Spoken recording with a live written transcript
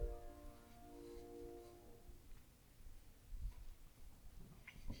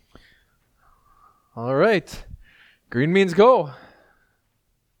All right. Green means go.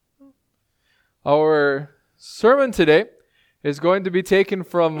 Our sermon today is going to be taken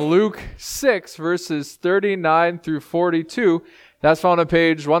from Luke 6, verses 39 through 42. That's found on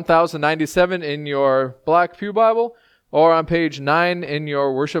page 1097 in your Black Pew Bible, or on page 9 in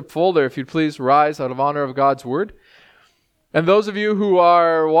your worship folder. If you'd please rise out of honor of God's Word. And those of you who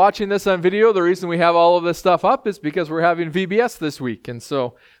are watching this on video, the reason we have all of this stuff up is because we're having VBS this week. And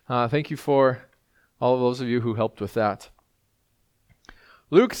so thank you for all of those of you who helped with that.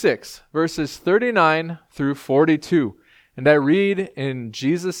 Luke 6, verses 39 through 42. And I read in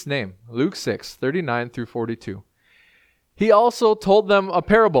Jesus' name, Luke 6, 39 through 42. He also told them a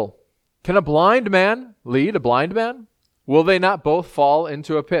parable. Can a blind man lead a blind man? Will they not both fall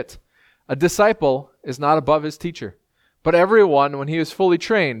into a pit? A disciple is not above his teacher, but everyone, when he is fully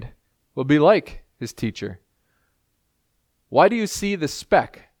trained, will be like his teacher. Why do you see the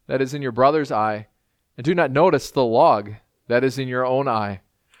speck that is in your brother's eye, and do not notice the log that is in your own eye?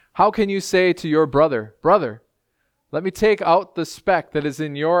 How can you say to your brother, Brother, let me take out the speck that is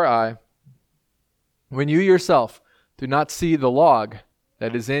in your eye, when you yourself do not see the log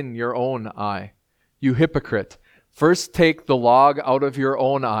that is in your own eye? You hypocrite, first take the log out of your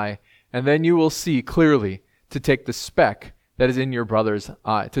own eye, and then you will see clearly to take the speck that is in your brother's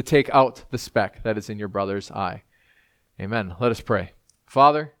eye, to take out the speck that is in your brother's eye. Amen. Let us pray.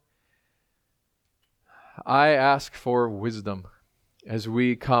 Father, I ask for wisdom as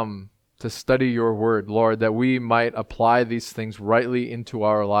we come to study your word, Lord, that we might apply these things rightly into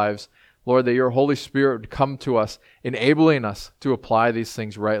our lives. Lord, that your Holy Spirit would come to us, enabling us to apply these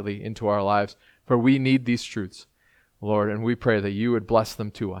things rightly into our lives, for we need these truths, Lord, and we pray that you would bless them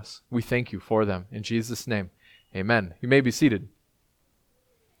to us. We thank you for them. In Jesus' name, amen. You may be seated.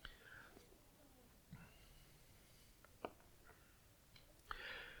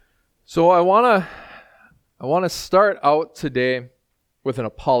 So I want to start out today with an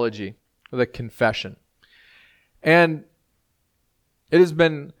apology, with a confession. And it has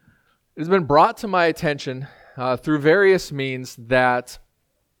been brought to my attention through various means that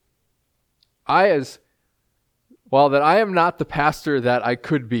I am not the pastor that I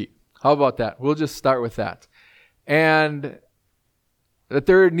could be. How about that? We'll just start with that. And that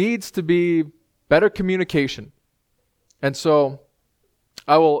there needs to be better communication. And so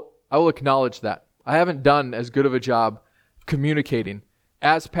I will acknowledge that. I haven't done as good of a job communicating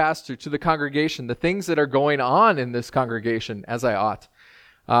as pastor to the congregation the things that are going on in this congregation as I ought.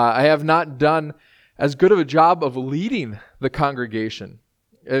 I have not done as good of a job of leading the congregation.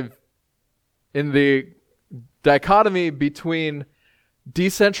 In the dichotomy between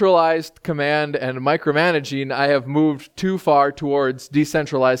decentralized command and micromanaging, I have moved too far towards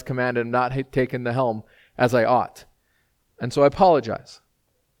decentralized command and not taken the helm as I ought. And so I apologize.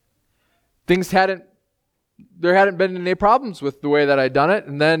 There hadn't been any problems with the way that I'd done it,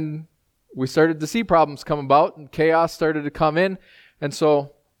 and then we started to see problems come about, and chaos started to come in, and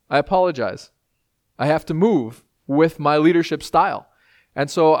so I apologize. I have to move with my leadership style. And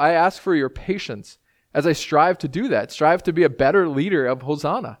so I ask for your patience as I strive to do that, strive to be a better leader of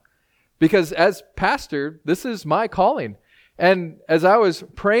Hosanna. Because as pastor, this is my calling. And as I was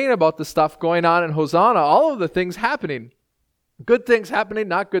praying about the stuff going on in Hosanna, all of the things happening, good things happening,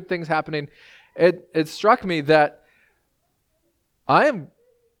 not good things happening, it struck me that I am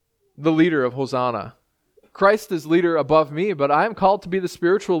the leader of Hosanna. Christ is leader above me, but I am called to be the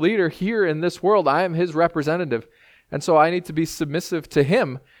spiritual leader here in this world. I am his representative. And so I need to be submissive to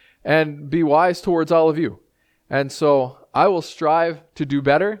him and be wise towards all of you. And so I will strive to do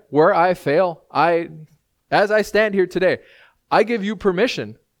better. Where I fail, as I stand here today, I give you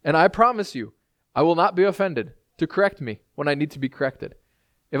permission, and I promise you, I will not be offended to correct me when I need to be corrected.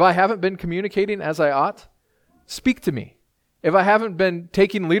 If I haven't been communicating as I ought, speak to me. If I haven't been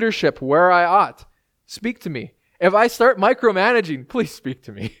taking leadership where I ought, speak to me. If I start micromanaging, please speak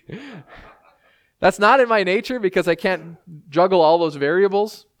to me. That's not in my nature because I can't juggle all those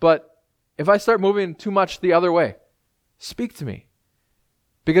variables, but if I start moving too much the other way, speak to me.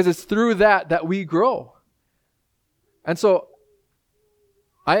 Because it's through that we grow. And so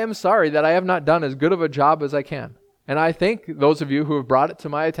I am sorry that I have not done as good of a job as I can. And I thank those of you who have brought it to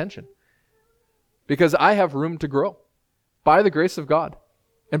my attention. Because I have room to grow by the grace of God.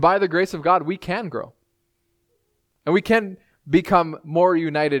 And by the grace of God, we can grow. And we can become more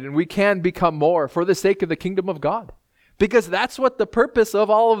united, and we can become more for the sake of the kingdom of God. Because that's what the purpose of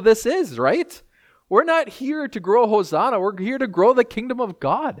all of this is, right? We're not here to grow Hosanna. We're here to grow the kingdom of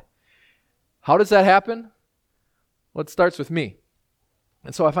God. How does that happen? Well, it starts with me.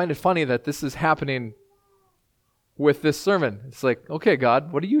 And so I find it funny that this is happening with this sermon. It's like, okay,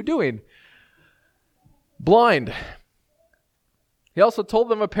 God, what are you doing? blind. He also told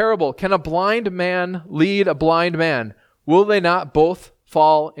them a parable. Can a blind man lead a blind man? Will they not both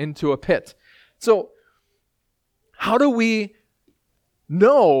fall into a pit? So, how do we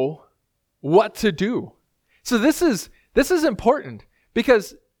know what to do? So this is important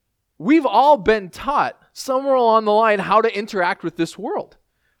because we've all been taught somewhere along the line how to interact with this world,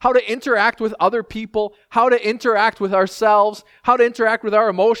 how to interact with other people, how to interact with ourselves, how to interact with our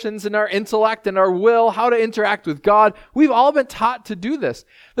emotions and our intellect and our will, how to interact with God. We've all been taught to do this.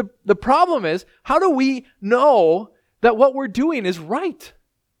 The problem is, how do we know that what we're doing is right?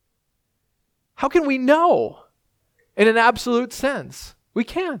 How can we know in an absolute sense? We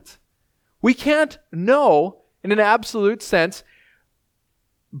can't. We can't know in an absolute sense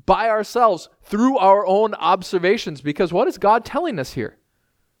by ourselves through our own observations, because what is God telling us here?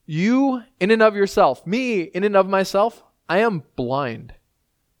 You in and of yourself, me in and of myself, I am blind.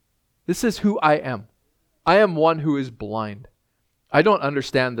 This is who I am. I am one who is blind. I don't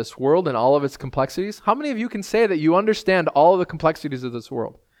understand this world and all of its complexities. How many of you can say that you understand all of the complexities of this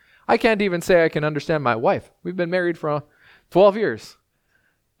world? I can't even say I can understand my wife. We've been married for 12 years.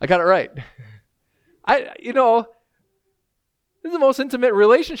 I got it right. This is the most intimate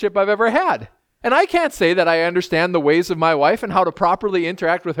relationship I've ever had. And I can't say that I understand the ways of my wife and how to properly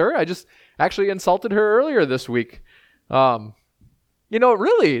interact with her. I just actually insulted her earlier this week. Really,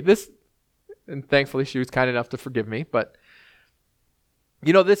 and thankfully she was kind enough to forgive me, but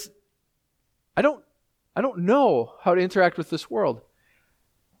I don't know how to interact with this world.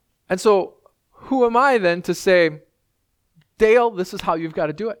 And so who am I then to say, Dale, this is how you've got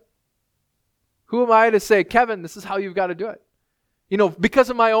to do it? Who am I to say, Kevin, this is how you've got to do it? Because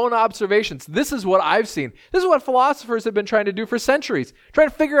of my own observations, this is what I've seen. This is what philosophers have been trying to do for centuries, trying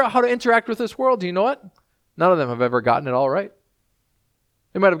to figure out how to interact with this world. Do you know what? None of them have ever gotten it all right.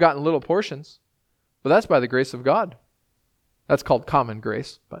 They might have gotten little portions, but that's by the grace of God. That's called common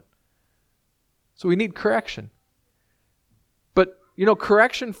grace. So we need correction. But,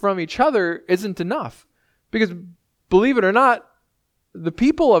 correction from each other isn't enough. Because, believe it or not, the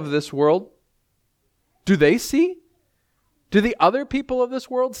people of this world, do they see? Do the other people of this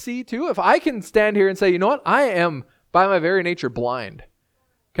world see too? If I can stand here and say, you know what? I am, by my very nature, blind.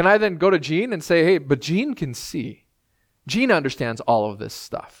 Can I then go to Gene and say, hey, but Gene can see. Gene understands all of this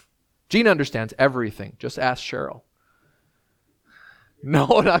stuff. Gene understands everything. Just ask Cheryl. No,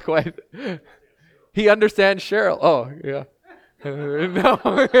 not quite. He understands Cheryl. Oh, yeah.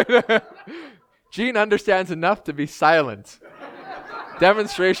 No. Gene understands enough to be silent.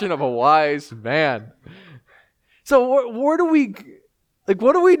 Demonstration of a wise man. So what do we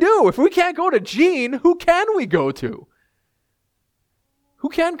do? If we can't go to Gene, who can we go to? Who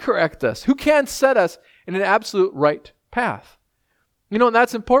can correct us? Who can set us in an absolute right path? And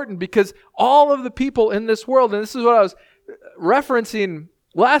that's important because all of the people in this world, and this is what I was referencing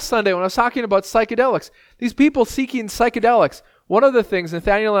last Sunday when I was talking about psychedelics, these people seeking psychedelics. One of the things,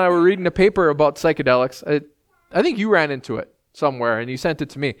 Nathaniel and I were reading a paper about psychedelics. I think you ran into it somewhere and you sent it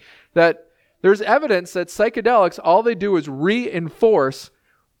to me, that there's evidence that psychedelics, all they do is reinforce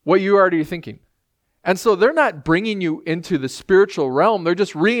what you're already thinking. And so they're not bringing you into the spiritual realm. They're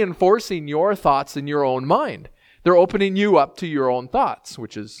just reinforcing your thoughts in your own mind. They're opening you up to your own thoughts,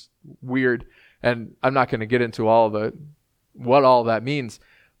 which is weird. And I'm not going to get into what all that means.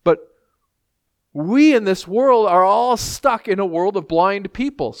 But we in this world are all stuck in a world of blind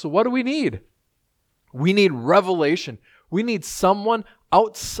people. So what do we need? We need revelation. We need someone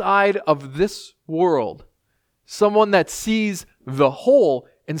outside of this world. Someone that sees the whole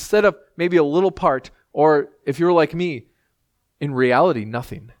instead of maybe a little part, or if you're like me, in reality,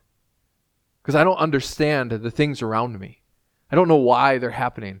 nothing. Because I don't understand the things around me. I don't know why they're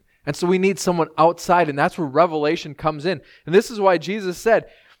happening. And so we need someone outside, and that's where revelation comes in. And this is why Jesus said,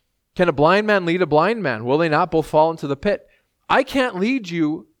 can a blind man lead a blind man? Will they not both fall into the pit? I can't lead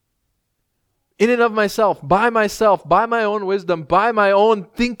you in and of myself, by my own wisdom, by my own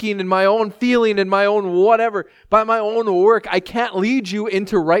thinking and my own feeling and my own whatever, by my own work. I can't lead you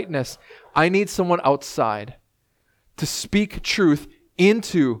into rightness. I need someone outside to speak truth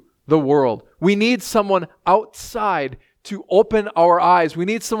into the world. We need someone outside to open our eyes. We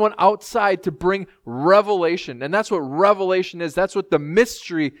need someone outside to bring revelation. And that's what revelation is. That's what the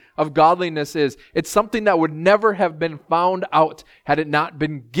mystery of godliness is. It's something that would never have been found out had it not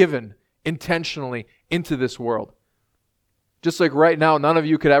been given intentionally into this world. Just like right now, none of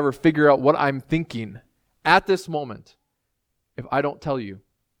you could ever figure out what I'm thinking at this moment if I don't tell you.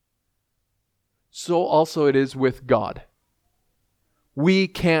 So also it is with God. We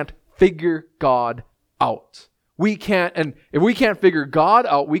can't figure God out. we can't, and if we can't figure God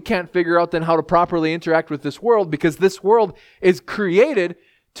out, we can't figure out then how to properly interact with this world, because this world is created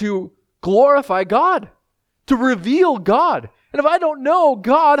to glorify God, to reveal God. And if I don't know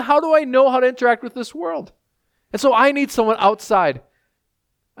God, how do I know how to interact with this world? And so I need someone outside.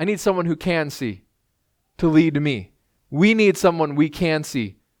 I need someone who can see to lead me. We need someone we can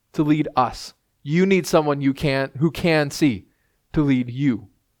see to lead us. You need someone who can see to lead you.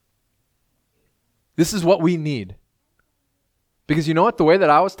 This is what we need. Because you know what? The way that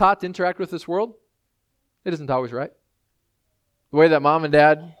I was taught to interact with this world, it isn't always right. The way that mom and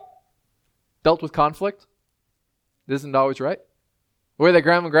dad dealt with conflict, it isn't always right. The way that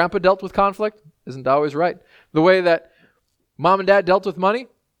grandma and grandpa dealt with conflict isn't always right. The way that mom and dad dealt with money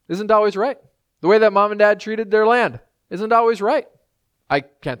isn't always right. The way that mom and dad treated their land isn't always right. I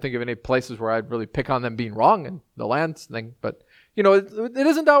can't think of any places where I'd really pick on them being wrong in the land thing, but it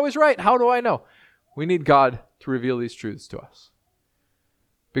isn't always right. How do I know? We need God to reveal these truths to us,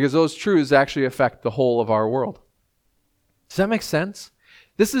 because those truths actually affect the whole of our world. Does that make sense?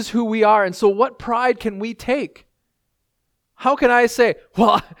 This is who we are, and so what pride can we take? How can I say,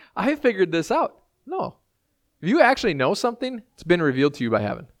 well, I figured this out? No. If you actually know something, it's been revealed to you by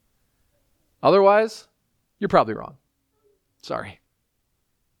heaven. Otherwise, you're probably wrong. Sorry.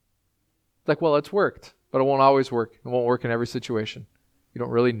 It's like, well, it's worked, but it won't always work. It won't work in every situation. You don't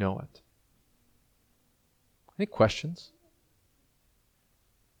really know it. Any questions?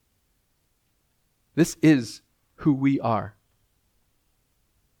 This is who we are.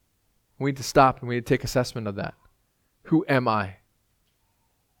 We need to stop and we need to take assessment of that. Who am I?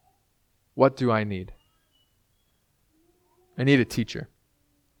 What do I need? I need a teacher.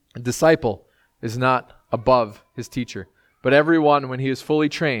 A disciple is not above his teacher, but everyone, when he is fully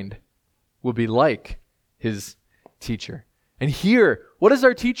trained, will be like his teacher. And here, what does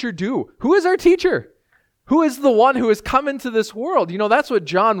our teacher do? Who is our teacher? Who is the one who has come into this world? That's what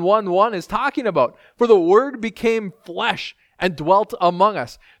John 1:1 is talking about. For the Word became flesh and dwelt among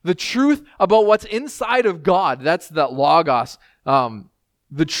us. The truth about what's inside of God, that's the Logos.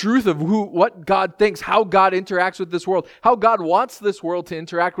 The truth of what God thinks, how God interacts with this world, how God wants this world to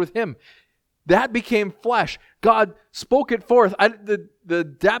interact with him. That became flesh. God spoke it forth. The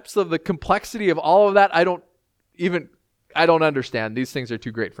depths of the complexity of all of that, I don't understand. These things are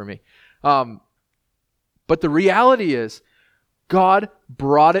too great for me. But the reality is, God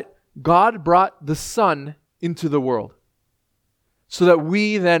brought the Son into the world so that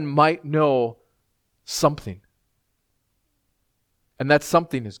we then might know something. And that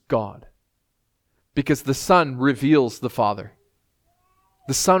something is God. Because the Son reveals the Father.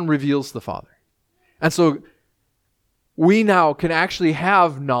 The Son reveals the Father. And so we now can actually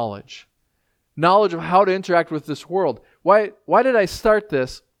have knowledge of how to interact with this world. Why did I start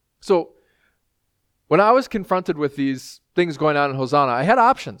this? So when I was confronted with these things going on in Hosanna, I had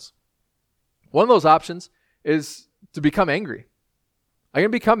options. One of those options is to become angry. I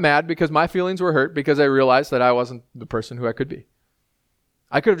can become mad because my feelings were hurt because I realized that I wasn't the person who I could be.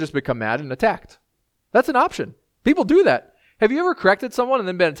 I could have just become mad and attacked. That's an option. People do that. Have you ever corrected someone and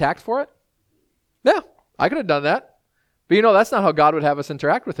then been attacked for it? Yeah, I could have done that. But that's not how God would have us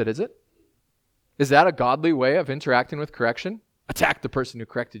interact with it, is it? Is that a godly way of interacting with correction? Attack the person who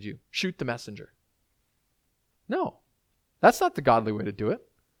corrected you. Shoot the messenger. No, that's not the godly way to do it.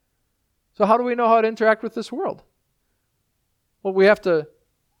 So how do we know how to interact with this world? Well, we have to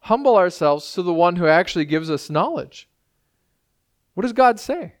humble ourselves to the one who actually gives us knowledge. What does God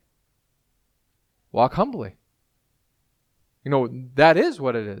say? Walk humbly. That is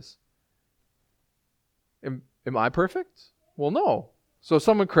what it is. Am I perfect? Well, no. So if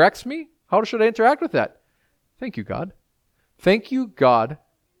someone corrects me, how should I interact with that? Thank you, God. Thank you, God,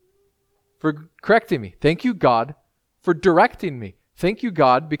 for correcting me. Thank you, God, for directing me. Thank you,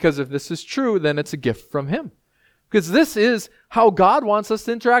 God, because if this is true, then it's a gift from him. Because this is how God wants us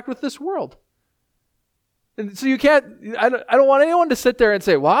to interact with this world. And so I don't want anyone to sit there and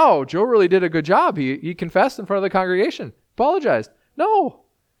say, wow, Joe really did a good job. He confessed in front of the congregation, apologized. No.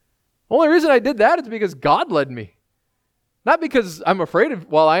 Only reason I did that is because God led me. Not because I am afraid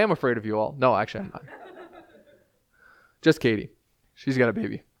of you all. No, actually, I'm not. Just Katie. She's got a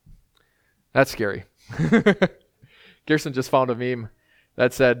baby. That's scary. Kirsten just found a meme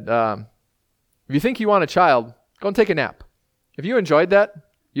that said, if you think you want a child, go and take a nap. If you enjoyed that,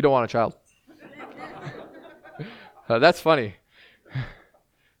 you don't want a child. That's funny.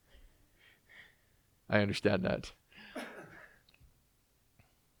 I understand that.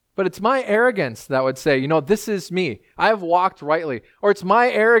 But it's my arrogance that would say, this is me. I have walked rightly. Or it's my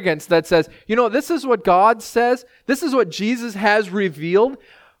arrogance that says, this is what God says. This is what Jesus has revealed.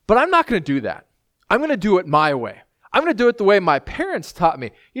 But I'm not going to do that. I'm going to do it my way. I'm going to do it the way my parents taught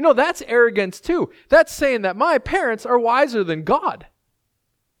me. You know, that's arrogance too. That's saying that my parents are wiser than God.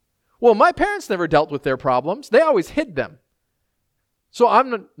 Well, my parents never dealt with their problems. They always hid them. So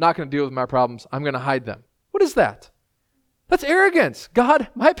I'm not going to deal with my problems. I'm going to hide them. What is that? That's arrogance. God,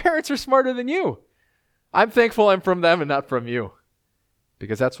 my parents are smarter than you. I'm thankful I'm from them and not from you.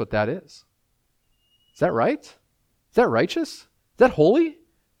 Because that's what that is. Is that right? Is that righteous? Is that holy?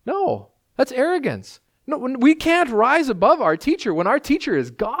 No, that's arrogance. No, we can't rise above our teacher when our teacher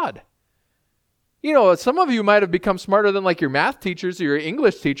is God. You know, some of you might have become smarter than like your math teachers or your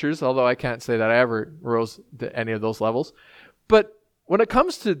English teachers, although I can't say that I ever rose to any of those levels. But when it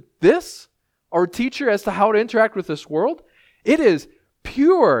comes to this, our teacher as to how to interact with this world, it is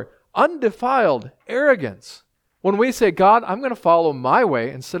pure, undefiled arrogance when we say, God, I'm going to follow my way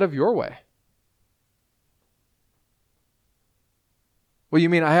instead of your way. Well, you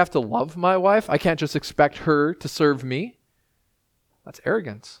mean I have to love my wife? I can't just expect her to serve me? That's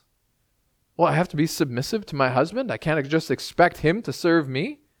arrogance. Well, I have to be submissive to my husband? I can't just expect him to serve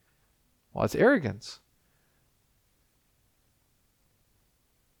me? Well, that's arrogance.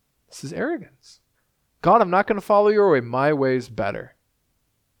 This is arrogance. God, I'm not going to follow your way. My way's better.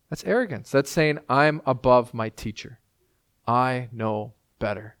 That's arrogance. That's saying I'm above my teacher. I know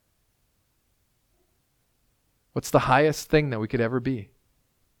better. What's the highest thing that we could ever be?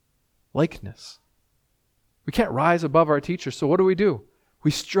 Likeness. We can't rise above our teacher, so what do? We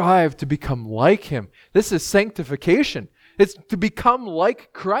strive to become like him. This is sanctification. It's to become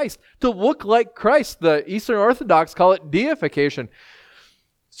like Christ, to look like Christ. The Eastern Orthodox call it deification.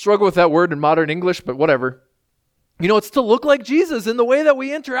 Struggle with that word in modern English, but whatever. You know, it's to look like Jesus in the way that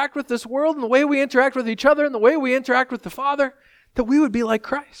we interact with this world, and the way we interact with each other, and the way we interact with the Father, that we would be like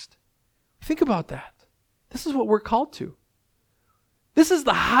Christ. Think about that. This is what we're called to. This is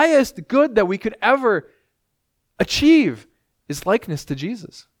the highest good that we could ever achieve, is likeness to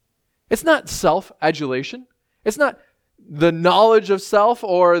Jesus. It's not self-adulation. It's not the knowledge of self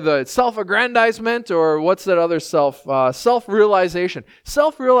or the self-aggrandizement or what's that other self-realization.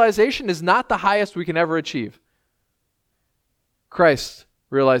 Self-realization is not the highest we can ever achieve. Christ's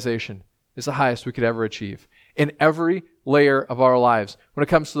realization is the highest we could ever achieve in every layer of our lives. When it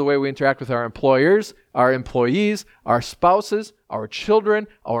comes to the way we interact with our employers, our employees, our spouses, our children,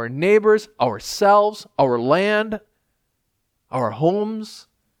 our neighbors, ourselves, our land, our homes.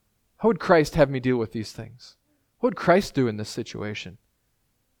 How would Christ have me deal with these things? What would Christ do in this situation?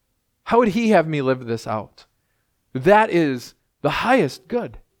 How would he have me live this out? That is the highest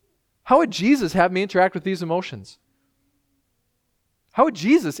good. How would Jesus have me interact with these emotions? How would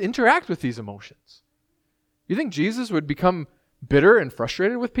Jesus interact with these emotions? You think Jesus would become bitter and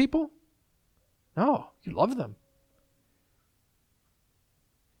frustrated with people? No, he loved them.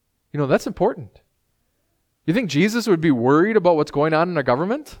 You know, that's important. You think Jesus would be worried about what's going on in our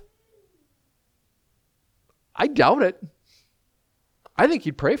government? I doubt it. I think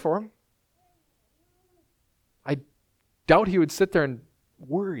he'd pray for him. I doubt he would sit there and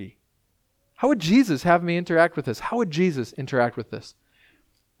worry. How would Jesus have me interact with this? How would Jesus interact with this?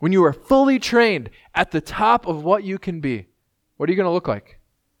 When you are fully trained at the top of what you can be, what are you going to look like?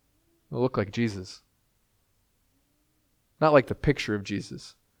 You'll look like Jesus. Not like the picture of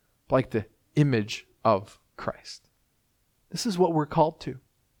Jesus, but like the image of Christ. This is what we're called to.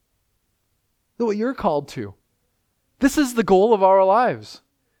 This is what you're called to. This is the goal of our lives.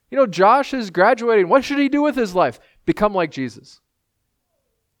 You know, Josh is graduating. What should he do with his life? Become like Jesus.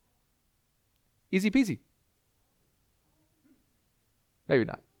 Easy peasy. Maybe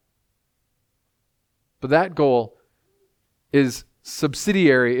not. But that goal is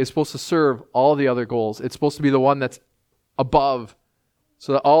subsidiary, is supposed to serve all the other goals. It's supposed to be the one that's above,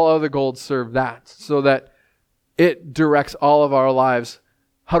 so that all other goals serve that, so that it directs all of our lives.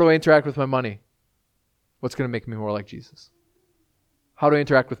 How do I interact with my money? What's going to make me more like Jesus? How do I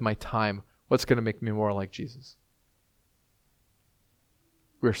interact with my time? What's going to make me more like Jesus?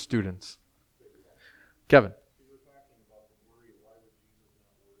 We're students. Kevin.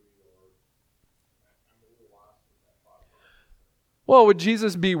 Well, would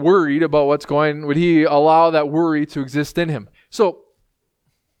Jesus be worried about what's going? Would he allow that worry to exist in him? So,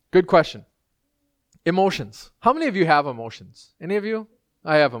 good question. Emotions. How many of you have emotions? Any of you?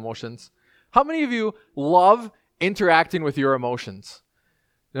 I have emotions. How many of you love interacting with your emotions?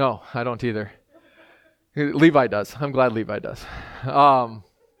 No, I don't either. Levi does. I'm glad Levi does.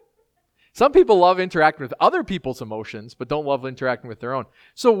 Some people love interacting with other people's emotions, but don't love interacting with their own.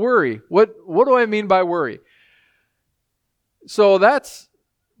 So worry. What do I mean by worry? So that's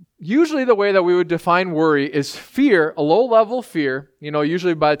usually the way that we would define worry is fear, a low-level fear.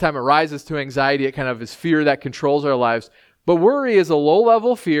 Usually by the time it rises to anxiety, it kind of is fear that controls our lives. But worry is a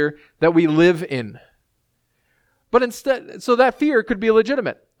low-level fear that we live in. But instead, so that fear could be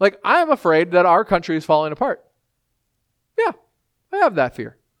legitimate. Like, I'm afraid that our country is falling apart. Yeah, I have that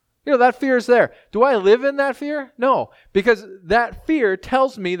fear. That fear is there. Do I live in that fear? No, because that fear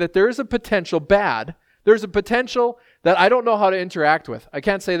tells me that there is a potential bad. There's a potential that I don't know how to interact with. I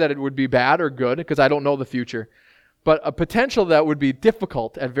can't say that it would be bad or good because I don't know the future. But a potential that would be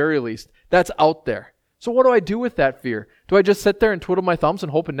difficult at very least, that's out there. So what do I do with that fear? Do I just sit there and twiddle my thumbs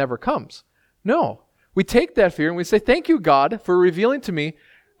and hope it never comes? No. We take that fear and we say, thank you, God, for revealing to me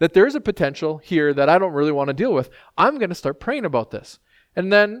that there's a potential here that I don't really want to deal with. I'm going to start praying about this.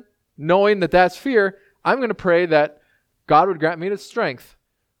 And then, knowing that that's fear, I'm going to pray that God would grant me the strength,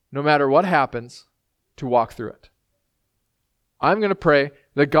 no matter what happens, to walk through it. I'm going to pray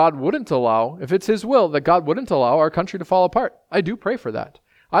that God wouldn't allow, if it's His will, that God wouldn't allow our country to fall apart. I do pray for that.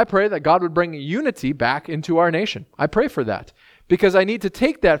 I pray that God would bring unity back into our nation. I pray for that because I need to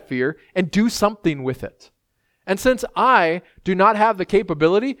take that fear and do something with it. And since I do not have the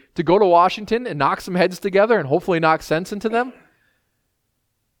capability to go to Washington and knock some heads together and hopefully knock sense into them,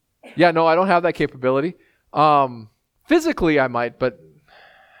 I don't have that capability. Physically I might, but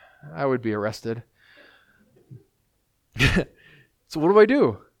I would be arrested. So what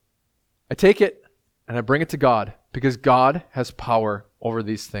do? I take it and I bring it to God because God has power over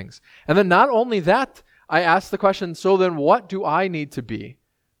these things. And then not only that, I ask the question, so then what do I need to be?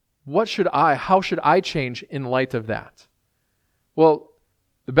 How should I change in light of that? Well,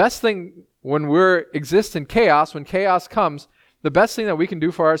 the best thing when we exist in chaos, when chaos comes, the best thing that we can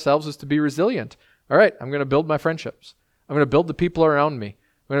do for ourselves is to be resilient. All right, I'm going to build my friendships. I'm going to build the people around me.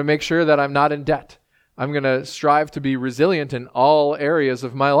 I'm going to make sure that I'm not in debt. I'm going to strive to be resilient in all areas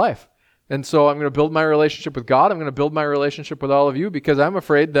of my life. And so I'm going to build my relationship with God. I'm going to build my relationship with all of you because I'm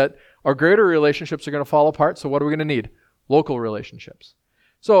afraid that our greater relationships are going to fall apart. So what are we going to need? Local relationships.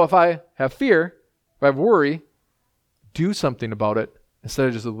 So if I have fear, if I have worry, do something about it instead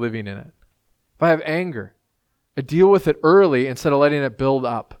of just living in it. If I have anger, I deal with it early instead of letting it build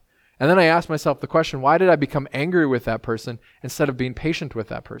up. And then I ask myself the question, why did I become angry with that person instead of being patient with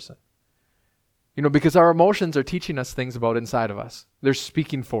that person? Because our emotions are teaching us things about inside of us. They're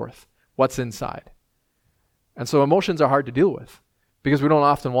speaking forth what's inside. And so emotions are hard to deal with because we don't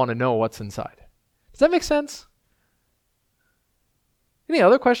often want to know what's inside. Does that make sense? Any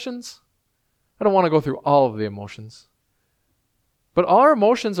other questions? I don't want to go through all of the emotions. But all our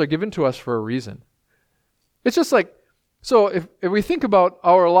emotions are given to us for a reason. It's just like, so if we think about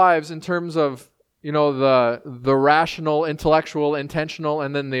our lives in terms of, the rational, intellectual, intentional,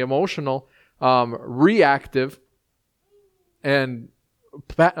 and then the emotional, reactive, and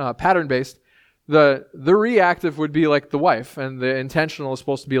pattern-based, the reactive would be like the wife, and the intentional is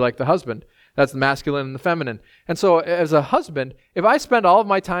supposed to be like the husband. That's the masculine and the feminine. And so as a husband, if I spend all of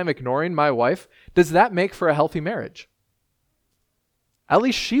my time ignoring my wife, does that make for a healthy marriage? At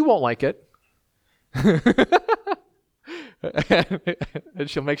least she won't like it. And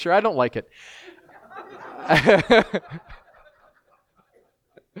she'll make sure I don't like it.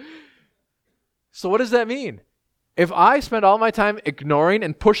 So what does that mean? If I spend all my time ignoring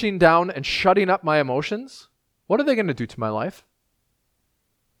and pushing down and shutting up my emotions, what are they going to do to my life?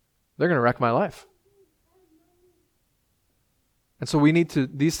 They're going to wreck my life. And so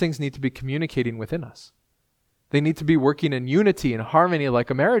these things need to be communicating within us. They need to be working in unity and harmony like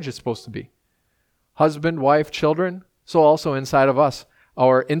a marriage is supposed to be. Husband, wife, children, so also inside of us.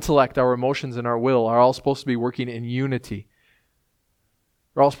 Our intellect, our emotions, and our will are all supposed to be working in unity.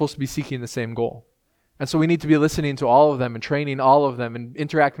 We're all supposed to be seeking the same goal. And so we need to be listening to all of them and training all of them and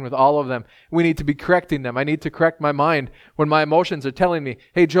interacting with all of them. We need to be correcting them. I need to correct my mind when my emotions are telling me,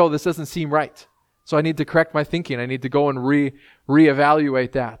 hey, Joe, this doesn't seem right. So I need to correct my thinking. I need to go and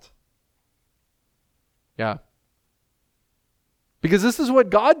reevaluate that. Yeah. Because this is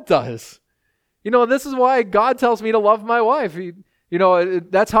what God does. This is why God tells me to love my wife.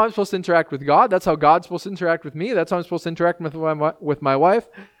 That's how I'm supposed to interact with God. That's how God's supposed to interact with me. That's how I'm supposed to interact with my wife.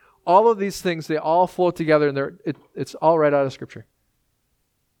 All of these things, they all flow together, and it's all right out of Scripture.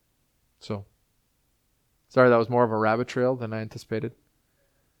 So, sorry, that was more of a rabbit trail than I anticipated.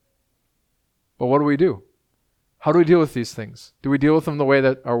 But what do we do? How do we deal with these things? Do we deal with them the way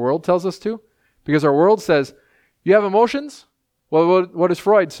that our world tells us to? Because our world says, you have emotions? Well, what is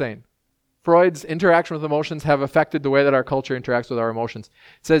Freud saying? Freud's interaction with emotions have affected the way that our culture interacts with our emotions.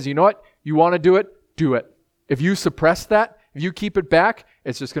 It says, you know what? You want to do it? Do it. If you suppress that, if you keep it back,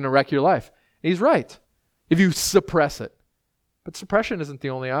 it's just going to wreck your life. And he's right. If you suppress it. But suppression isn't the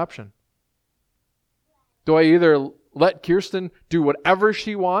only option. Do I either let Kirsten do whatever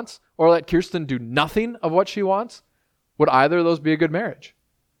she wants or let Kirsten do nothing of what she wants? Would either of those be a good marriage?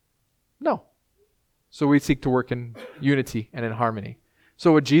 No. So we seek to work in unity and in harmony.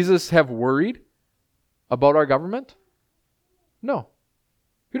 So would Jesus have worried about our government? No.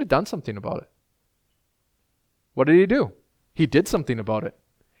 He would have done something about it. What did he do? He did something about it.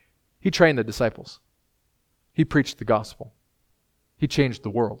 He trained the disciples. He preached the gospel. He changed the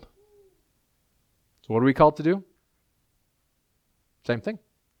world. So what are we called to do? Same thing.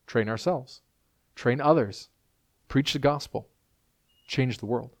 Train ourselves. Train others. Preach the gospel. Change the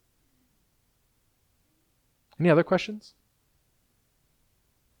world. Any other questions?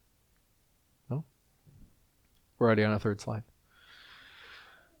 No? We're already on a third slide.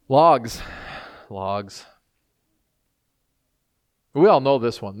 Logs. We all know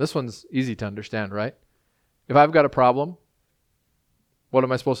this one. This one's easy to understand, right? If I've got a problem, what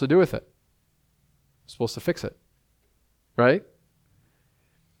am I supposed to do with it? I'm supposed to fix it, right?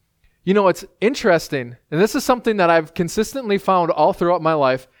 You know, it's interesting, and this is something that I've consistently found all throughout my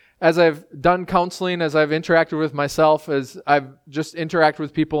life as I've done counseling, as I've interacted with myself, as I've just interacted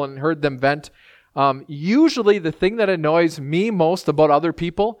with people and heard them vent. Usually the thing that annoys me most about other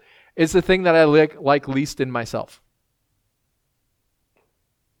people is the thing that I like least in myself.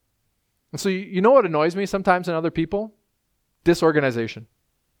 And so you know what annoys me sometimes in other people? Disorganization.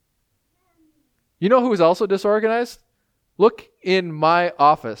 You know who is also disorganized? Look in my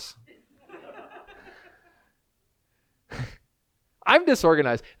office. I'm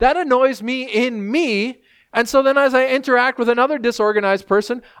disorganized. That annoys me in me. And so then as I interact with another disorganized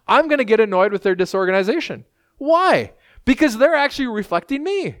person, I'm going to get annoyed with their disorganization. Why? Because they're actually reflecting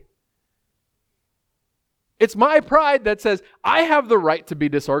me. It's my pride that says, I have the right to be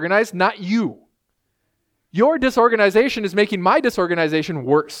disorganized, not you. Your disorganization is making my disorganization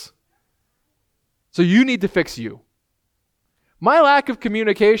worse. So you need to fix you. My lack of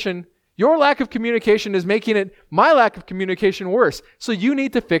communication, your lack of communication is making my lack of communication worse. So you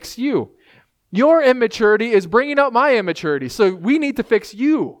need to fix you. Your immaturity is bringing out my immaturity. So we need to fix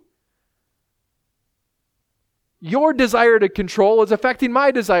you. Your desire to control is affecting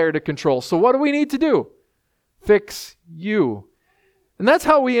my desire to control. So what do we need to do? Fix you. And that's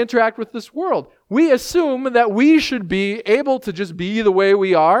how we interact with this world. We assume that we should be able to just be the way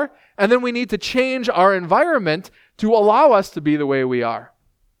we are, and then we need to change our environment to allow us to be the way we are.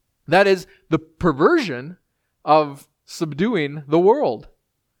 That is the perversion of subduing the world.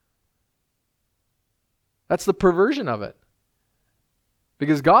 That's the perversion of it.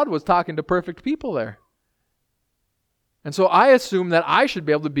 Because God was talking to perfect people there. And so I assume that I should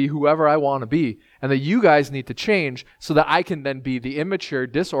be able to be whoever I want to be, and that you guys need to change so that I can then be the immature,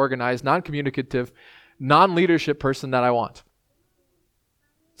 disorganized, non-communicative, non-leadership person that I want.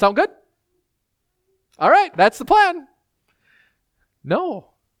 Sound good? All right, that's the plan.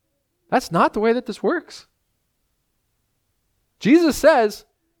 No, that's not the way that this works. Jesus says,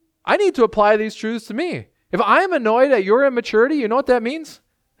 I need to apply these truths to me. If I'm annoyed at your immaturity, you know what that means?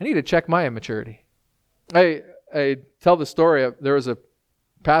 I need to check my immaturity. I tell the story of, there was a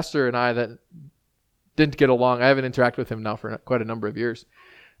pastor and I that didn't get along. I haven't interacted with him now for quite a number of years.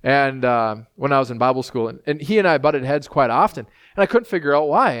 And when I was in Bible school, and he and I butted heads quite often, and I couldn't figure out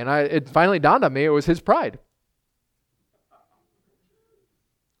why. And it finally dawned on me it was his pride.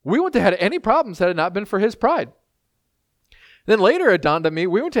 We wouldn't have had any problems had it not been for his pride. Then later it dawned on me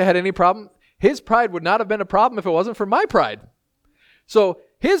we wouldn't have had any problem. His pride would not have been a problem if it wasn't for my pride. So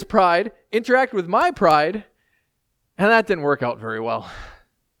his pride interacted with my pride, and that didn't work out very well.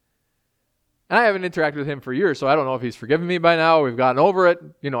 And I haven't interacted with him for years, so I don't know if he's forgiven me by now. We've gotten over it.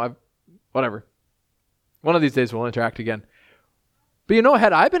 Whatever. One of these days we'll interact again. But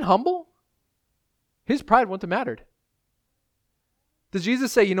had I been humble, his pride wouldn't have mattered. Does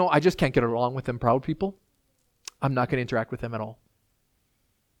Jesus say, I just can't get along with them proud people? I'm not going to interact with them at all.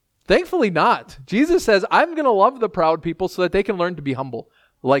 Thankfully not. Jesus says, I'm going to love the proud people so that they can learn to be humble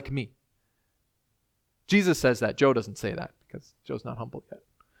like me. Jesus says that. Joe doesn't say that because Joe's not humble yet.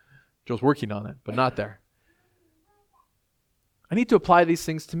 Joe's working on it, but not there. I need to apply these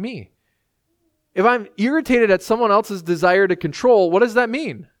things to me. If I'm irritated at someone else's desire to control, what does that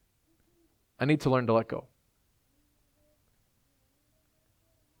mean? I need to learn to let go.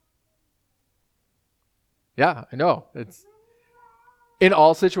 Yeah, I know. It's in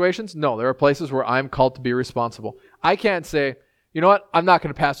all situations. No, there are places where I'm called to be responsible. I can't say, you know what, I'm not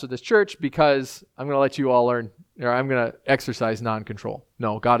going to pastor this church because I'm going to let you all learn, or I'm going to exercise non-control.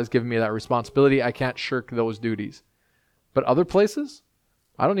 No, God has given me that responsibility. I can't shirk those duties. But other places,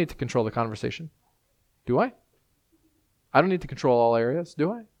 I don't need to control the conversation. Do I? I don't need to control all areas,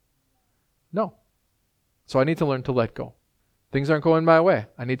 do I? No. So I need to learn to let go. Things aren't going my way.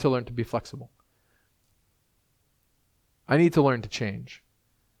 I need to learn to be flexible. I need to learn to change.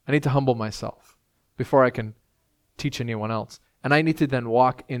 I need to humble myself before I can teach anyone else. And I need to then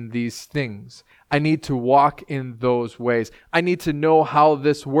walk in these things. I need to walk in those ways. I need to know how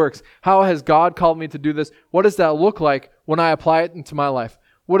this works. How has God called me to do this? What does that look like when I apply it into my life?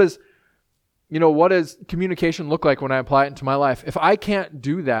 What does communication look like when I apply it into my life? If I can't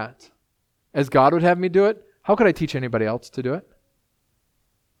do that as God would have me do it, how could I teach anybody else to do it?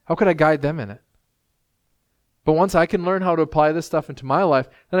 How could I guide them in it? But once I can learn how to apply this stuff into my life,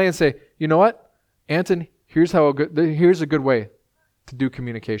 then I can say, you know what, Anton, here's a good way to do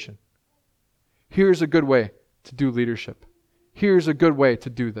communication. Here's a good way to do leadership. Here's a good way to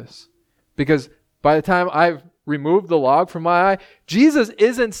do this. Because by the time I've removed the log from my eye, Jesus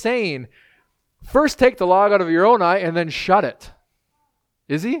isn't saying, first take the log out of your own eye and then shut it.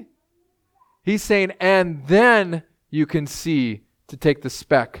 Is he? He's saying, and then you can see to take the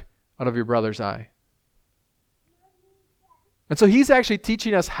speck out of your brother's eye. And so he's actually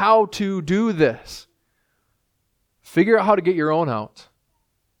teaching us how to do this. Figure out how to get your own out.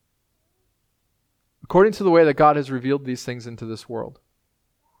 According to the way that God has revealed these things into this world.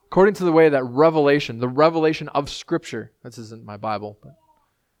 According to the way that the revelation of Scripture, this isn't my Bible, but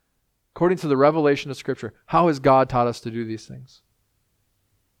according to the revelation of Scripture, how has God taught us to do these things?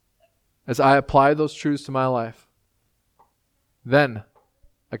 As I apply those truths to my life, then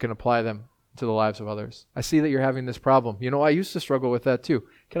I can apply them to the lives of others. I see that you're having this problem. I used to struggle with that too.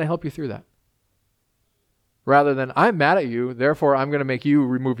 Can I help you through that? Rather than, I'm mad at you, therefore I'm going to make you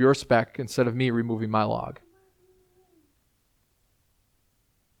remove your speck instead of me removing my log.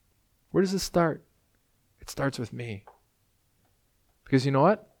 Where does this start? It starts with me. Because you know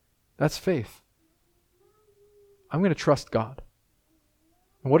what? That's faith. I'm going to trust God.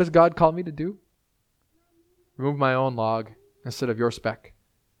 And what does God call me to do? Remove my own log instead of your speck.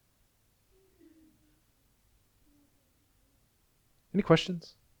 Any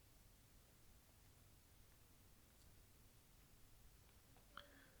questions?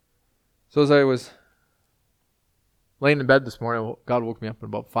 So as I was laying in bed this morning, God woke me up at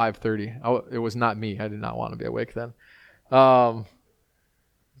about 5:30. It was not me. I did not want to be awake then.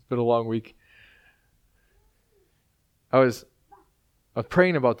 It's been a long week. I was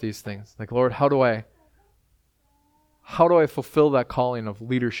praying about these things. Like, Lord, how do I fulfill that calling of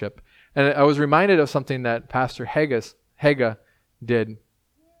leadership? And I was reminded of something that Pastor Haga did.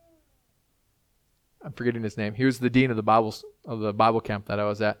 I'm forgetting his name. He was the dean of the Bible camp that I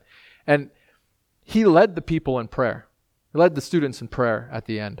was at. And he led the people in prayer. He led the students in prayer at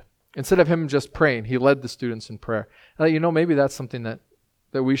the end. Instead of him just praying, he led the students in prayer. And maybe that's something that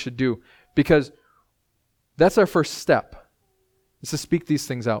we should do. Because that's our first step, is to speak these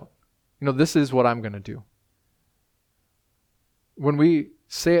things out. This is what I'm going to do. When we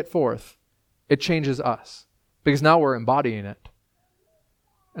say it forth, it changes us. Because now we're embodying it.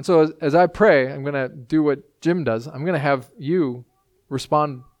 And so as I pray, I'm going to do what Jim does. I'm going to have you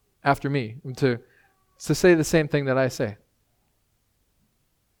respond after me to say the same thing that I say.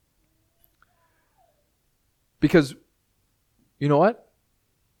 Because, you know what?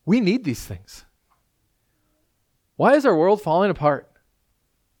 We need these things. Why is our world falling apart?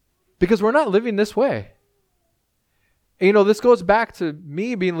 Because we're not living this way. And, this goes back to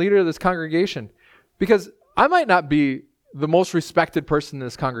me being leader of this congregation. Because I might not be the most respected person in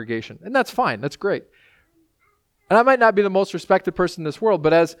this congregation. And that's fine. That's great. And I might not be the most respected person in this world,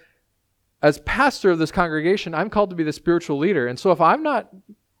 but as pastor of this congregation, I'm called to be the spiritual leader. And so if I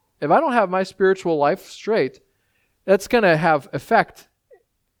don't have my spiritual life straight, that's going to have effect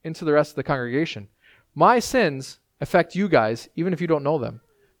into the rest of the congregation. My sins affect you guys, even if you don't know them,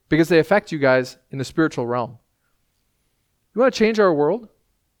 because they affect you guys in the spiritual realm. You want to change our world?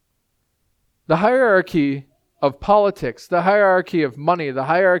 The hierarchy of politics, the hierarchy of money, the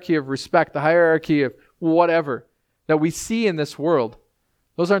hierarchy of respect, the hierarchy of whatever that we see in this world,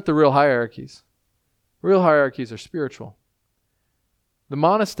 those aren't the real hierarchies. Real hierarchies are spiritual. The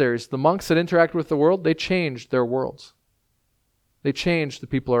monasteries, the monks that interact with the world, they change their worlds. They change the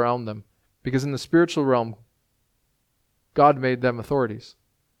people around them. Because in the spiritual realm, God made them authorities.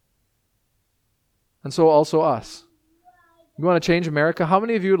 And so also us. You want to change America? How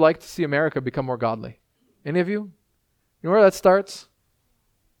many of you would like to see America become more godly? Any of you? You know where that starts?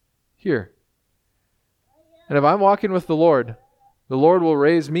 Here. And if I'm walking with the Lord will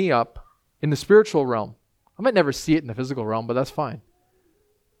raise me up in the spiritual realm. I might never see it in the physical realm, but that's fine.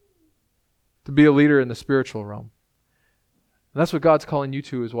 To be a leader in the spiritual realm. And that's what God's calling you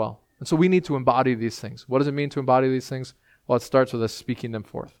to as well. And so we need to embody these things. What does it mean to embody these things? Well, it starts with us speaking them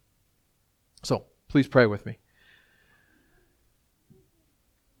forth. So, please pray with me.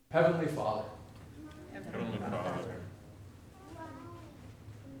 Heavenly Father,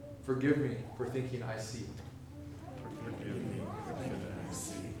 forgive me for thinking I see.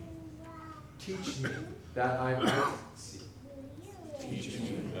 Teach me that I might see.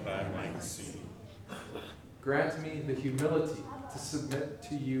 Grant me the humility to submit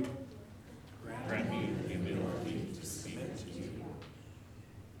to you.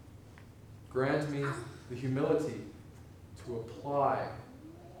 Grant me the humility to apply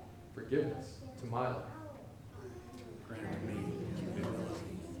forgiveness to my life.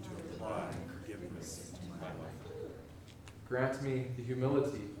 Grant me the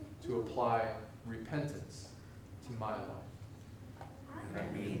humility to apply repentance to my life.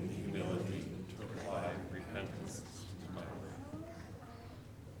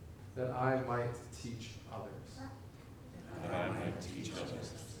 That I might teach others.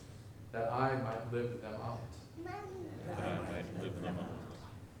 That I might live them out.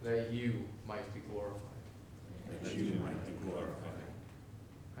 That you might be glorified.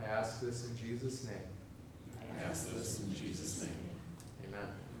 I ask this in Jesus' name. Amen.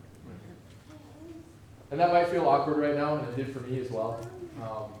 And that might feel awkward right now, and it did for me as well.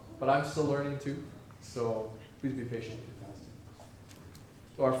 But I'm still learning too, so please be patient with your pastor.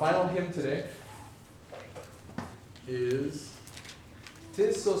 So our final hymn today is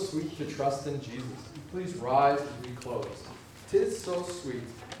 "'Tis So Sweet to Trust in Jesus." Please rise as we close. "'Tis so sweet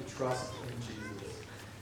to trust in Jesus."